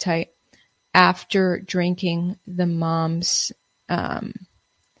their appetite after drinking the mom's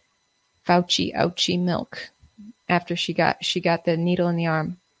ouchie milk. After she got the needle in the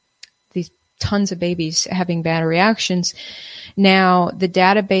arm, these tons of babies having bad reactions. Now the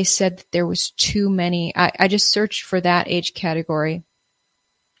database said that there was too many. I just searched for that age category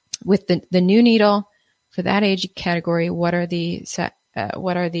with the new needle for that age category. What are the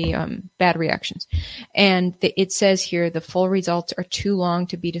bad reactions? And it says here the full results are too long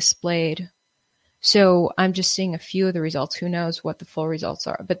to be displayed. So I'm just seeing a few of the results. Who knows what the full results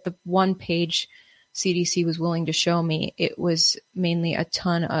are? But the one page CDC was willing to show me, it was mainly a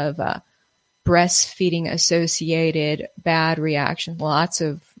ton of breastfeeding associated bad reactions, lots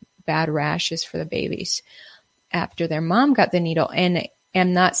of bad rashes for the babies after their mom got the needle. And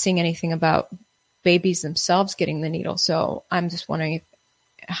I'm not seeing anything about babies themselves getting the needle. So I'm just wondering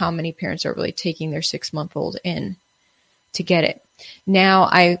how many parents are really taking their 6-month-old in to get it. Now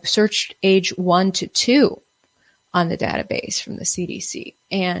I searched age 1 to 2 on the database from the CDC.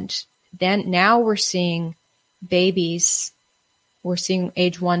 And then now we're seeing babies, we're seeing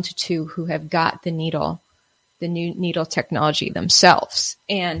age 1 to 2 who have got the needle, the new needle technology themselves.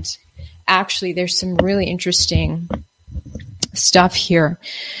 And actually there's some really interesting stuff here.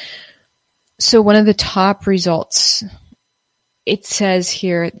 So one of the top results, it says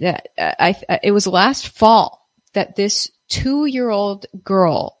here that it was last fall that this 2-year-old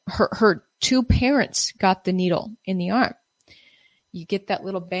girl, her two parents got the needle in the arm. You get that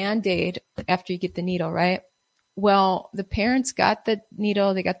little Band-Aid after you get the needle, right? Well, the parents got the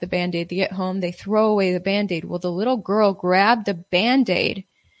needle, they got the Band-Aid, they get home, they throw away the Band-Aid. Well, the little girl grabbed the Band-Aid.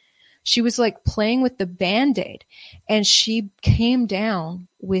 She was like playing with the Band-Aid, and she came down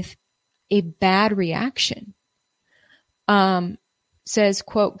with a bad reaction. Says,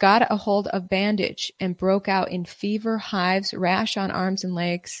 quote, got a hold of bandage and broke out in fever, hives, rash on arms and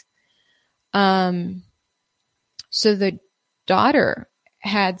legs. So the daughter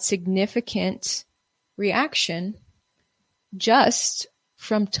had significant reaction just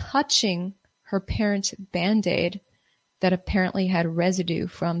from touching her parents' Band-Aid that apparently had residue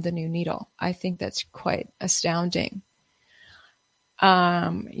from the new needle. I think that's quite astounding.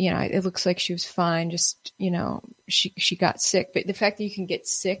 It looks like she was fine. Just, she got sick. But the fact that you can get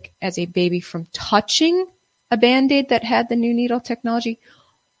sick as a baby from touching a Band-Aid that had the new needle technology,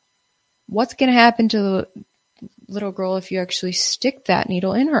 what's going to happen to little girl if you actually stick that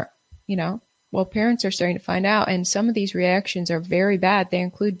needle in her, you know? Well, parents are starting to find out, and some of these reactions are very bad. They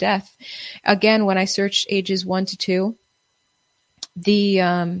include death. Again, when I searched ages 1 to 2,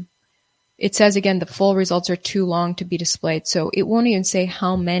 it says again, the full results are too long to be displayed. So it won't even say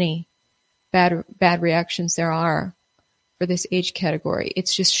how many bad reactions there are for this age category.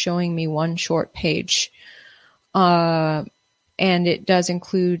 It's just showing me one short page. And it does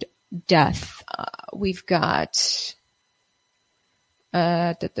include death. We've got,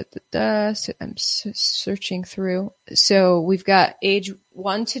 I'm searching through. So we've got age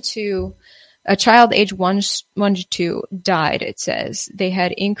 1 to 2. A child age 1 to 2 died, it says. They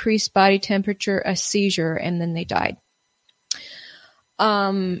had increased body temperature, a seizure, and then they died.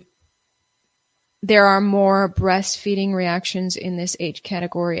 There are more breastfeeding reactions in this age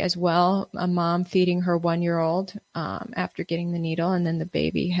category as well. A mom feeding her 1-year-old after getting the needle, and then the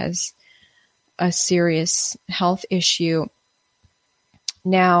baby has a serious health issue.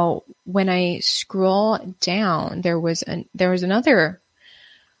 Now, when I scroll down,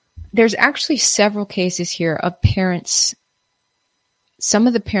 there's actually several cases here of parents. Some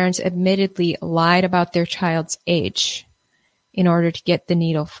of the parents admittedly lied about their child's age in order to get the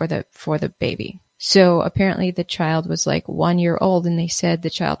needle for the baby. So apparently the child was like 1 year old, and they said the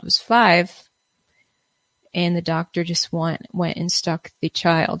child was 5, and the doctor just went and stuck the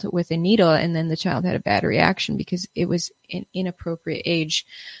child with a needle, and then the child had a bad reaction because it was an inappropriate age.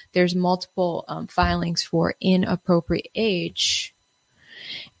 There's multiple filings for inappropriate age.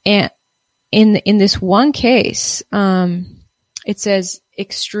 And in this one case, it says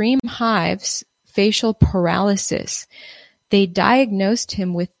extreme hives, facial paralysis. They diagnosed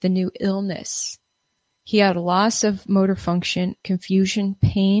him with the new illness. He had loss of motor function, confusion,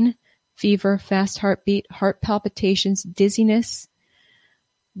 pain, fever, fast heartbeat, heart palpitations, dizziness.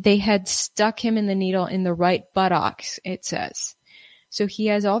 They had stuck him in the needle in the right buttocks, it says. So he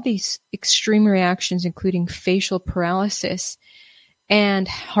has all these extreme reactions, including facial paralysis and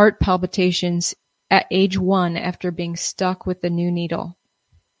heart palpitations at age 1 after being stuck with the new needle.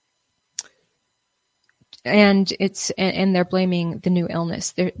 And they're blaming the new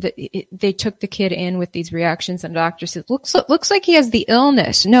illness. They took the kid in with these reactions, and the doctor said, looks like he has the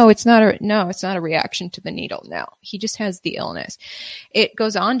illness. No, it's not a reaction to the needle. No, he just has the illness. It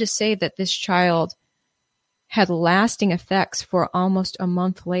goes on to say that this child had lasting effects for almost a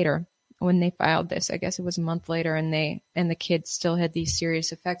month later when they filed this. I guess it was a month later, and the kid still had these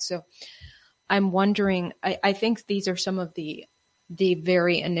serious effects. So I'm wondering, I think these are some of the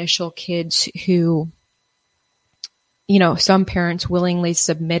very initial kids who, you know, some parents willingly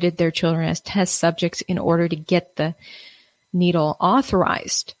submitted their children as test subjects in order to get the needle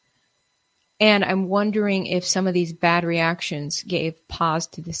authorized. And I'm wondering if some of these bad reactions gave pause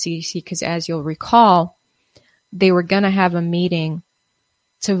to the CDC, because as you'll recall, they were going to have a meeting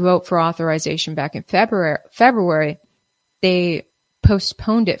to vote for authorization back in February. They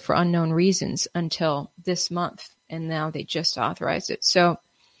postponed it for unknown reasons until this month, and now they just authorized it. So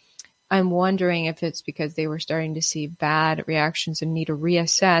I'm wondering if it's because they were starting to see bad reactions and need to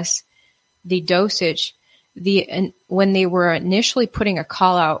reassess the dosage. When they were initially putting a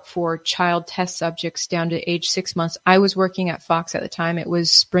call out for child test subjects down to age 6 months, I was working at Fox at the time. It was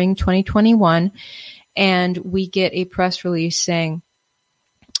spring 2021, and we get a press release saying,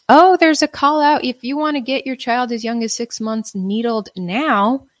 oh, there's a call out. If you want to get your child as young as 6 months needled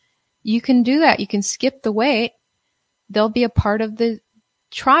now, you can do that. You can skip the wait. They'll be a part of the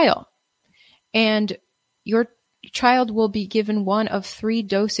trial. And your child will be given one of 3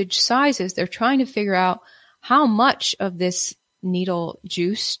 dosage sizes. They're trying to figure out how much of this needle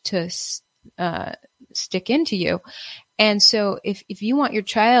juice to stick into you. And so if you want your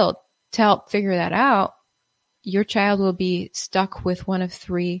child to help figure that out, your child will be stuck with one of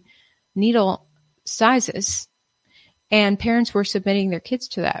 3 needle sizes. And parents were submitting their kids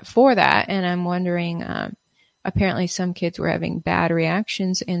for that. And I'm wondering, apparently some kids were having bad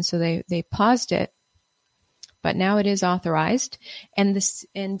reactions, and so they paused it. But now it is authorized. And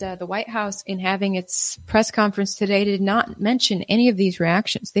the White House, in having its press conference today, did not mention any of these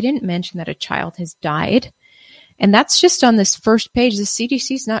reactions. They didn't mention that a child has died. And that's just on this first page. The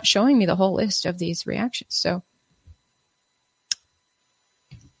CDC is not showing me the whole list of these reactions. So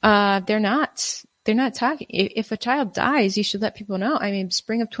they're not talking. If a child dies, you should let people know. I mean,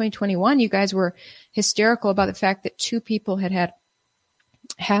 spring of 2021, you guys were hysterical about the fact that 2 people had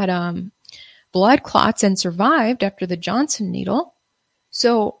blood clots and survived after the Johnson needle.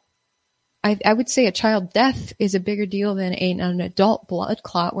 So I would say a child death is a bigger deal than an adult blood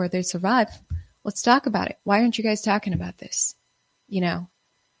clot where they survive. Let's talk about it. Why aren't you guys talking about this? You know,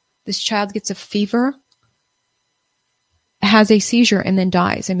 this child gets a fever has a seizure and then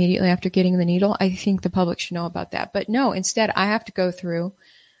dies immediately after getting the needle. I think the public should know about that. But no, instead I have to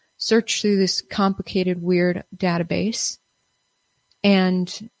search through this complicated, weird database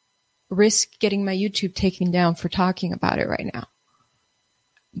and risk getting my YouTube taken down for talking about it right now.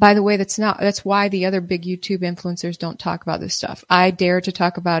 By the way, that's why the other big YouTube influencers don't talk about this stuff. I dare to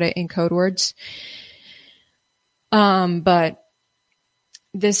talk about it in code words. But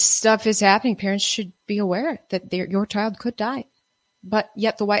this stuff is happening. Parents should be aware that your child could die. But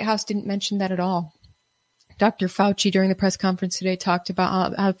yet the White House didn't mention that at all. Dr. Fauci during the press conference today talked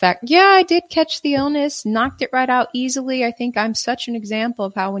about how the fact, yeah, I did catch the illness, knocked it right out easily. I think I'm such an example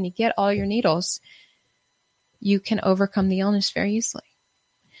of how when you get all your needles, you can overcome the illness very easily.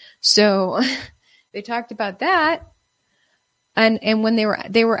 So they talked about that. And when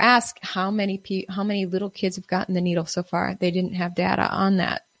they were asked how many little kids have gotten the needle so far, they didn't have data on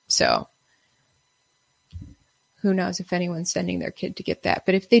that. So who knows if anyone's sending their kid to get that.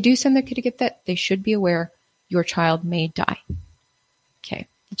 But if they do send their kid to get that, they should be aware your child may die. Okay.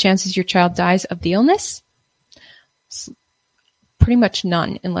 The chances your child dies of the illness, pretty much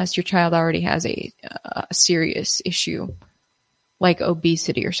none, unless your child already has a serious issue like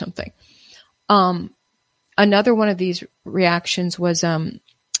obesity or something. Another one of these reactions was a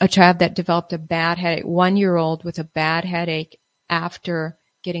child that developed a bad headache. 1-year-old with a bad headache after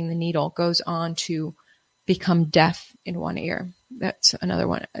getting the needle goes on to become deaf in one ear. That's another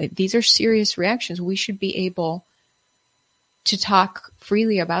one. These are serious reactions. We should be able to talk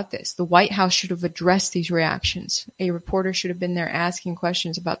freely about this. The White House should have addressed these reactions. A reporter should have been there asking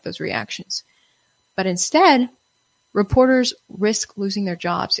questions about those reactions. But instead, reporters risk losing their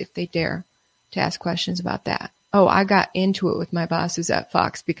jobs if they dare to ask questions about that. Oh, I got into it with my bosses at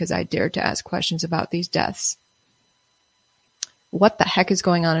Fox because I dared to ask questions about these deaths. What the heck is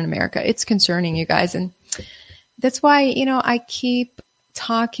going on in America? It's concerning, you guys. And that's why, I keep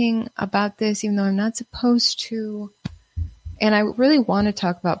talking about this, even though I'm not supposed to. And I really want to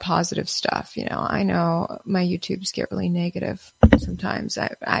talk about positive stuff. I know my YouTubes get really negative sometimes.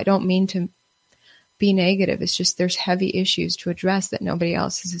 I don't mean to be negative. It's just there's heavy issues to address that nobody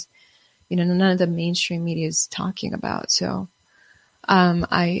else is, none of the mainstream media is talking about. So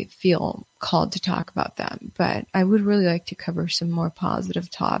I feel called to talk about that. But I would really like to cover some more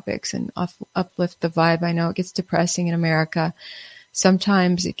positive topics and uplift the vibe. I know it gets depressing in America.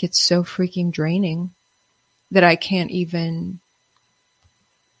 Sometimes it gets so freaking draining that I can't even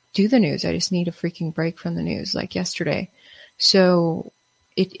do the news. I just need a freaking break from the news, like yesterday. So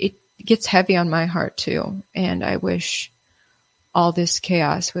it gets heavy on my heart too. And I wish all this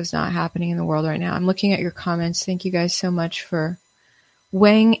chaos was not happening in the world right now. I'm looking at your comments. Thank you guys so much for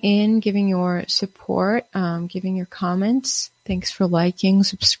weighing in, giving your support, giving your comments. Thanks for liking,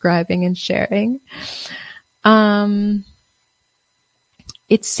 subscribing, and sharing.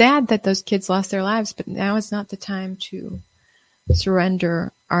 It's sad that those kids lost their lives, but now is not the time to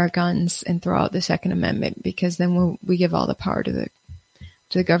surrender our guns and throw out the Second Amendment, because then we give all the power to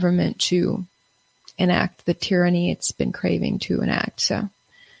the government to enact the tyranny it's been craving to enact. So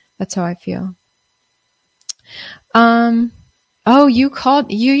that's how I feel. Oh, you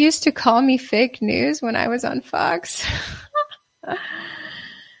used to call me fake news when I was on Fox.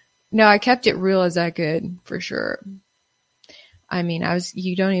 No, I kept it real as I could, for sure. I mean,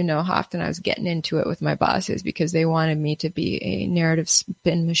 you don't even know how often I was getting into it with my bosses because they wanted me to be a narrative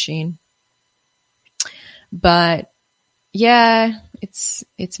spin machine. But yeah, it's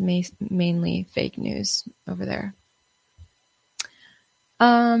mainly fake news over there.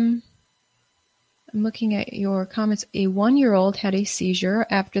 I'm looking at your comments. A 1-year-old had a seizure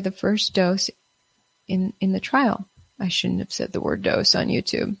after the first dose in the trial. I shouldn't have said the word dose on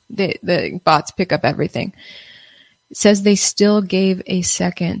YouTube. The bots pick up everything. It says they still gave a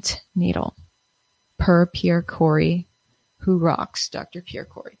second needle, per Pierre Corey, who rocks, Dr. Pierre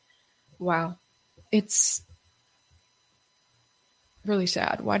Corey. Wow. It's really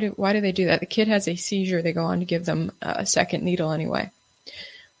sad. Why do they do that? The kid has a seizure. They go on to give them a second needle anyway.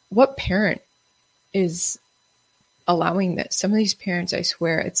 What parent is allowing this? Some of these parents, I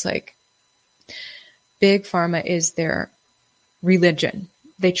swear, it's like Big Pharma is their religion.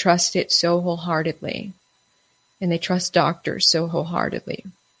 They trust it so wholeheartedly. And they trust doctors so wholeheartedly.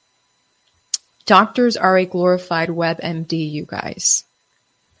 Doctors are a glorified WebMD, you guys.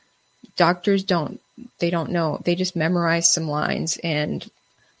 Doctors don't know. They just memorize some lines and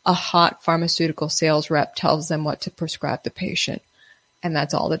a hot pharmaceutical sales rep tells them what to prescribe the patient. And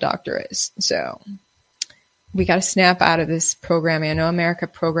that's all the doctor is. So we got to snap out of this programming. I know America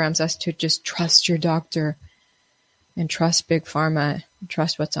programs us to just trust your doctor and trust Big Pharma, and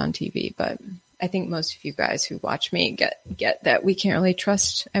trust what's on TV. But I think most of you guys who watch me get that we can't really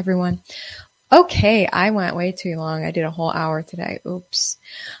trust everyone. Okay, I went way too long. I did a whole hour today. Oops.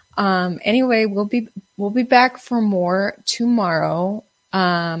 Anyway, we'll be back for more tomorrow.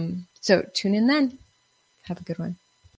 So tune in then. Have a good one.